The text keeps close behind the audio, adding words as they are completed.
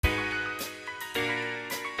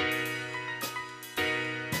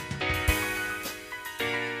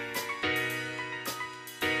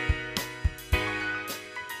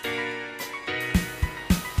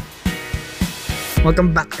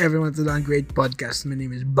Welcome back, everyone, to the Great Podcast. My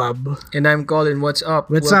name is Bob. And I'm Colin. What's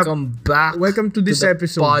up? Welcome back. Welcome to this the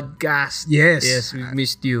episode. Podcast. Yes. Yes, we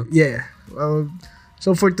missed you. Yeah.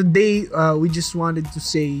 So for today, we just wanted to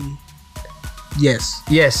say yes.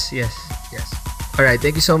 Yes. All right.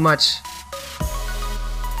 Thank you so much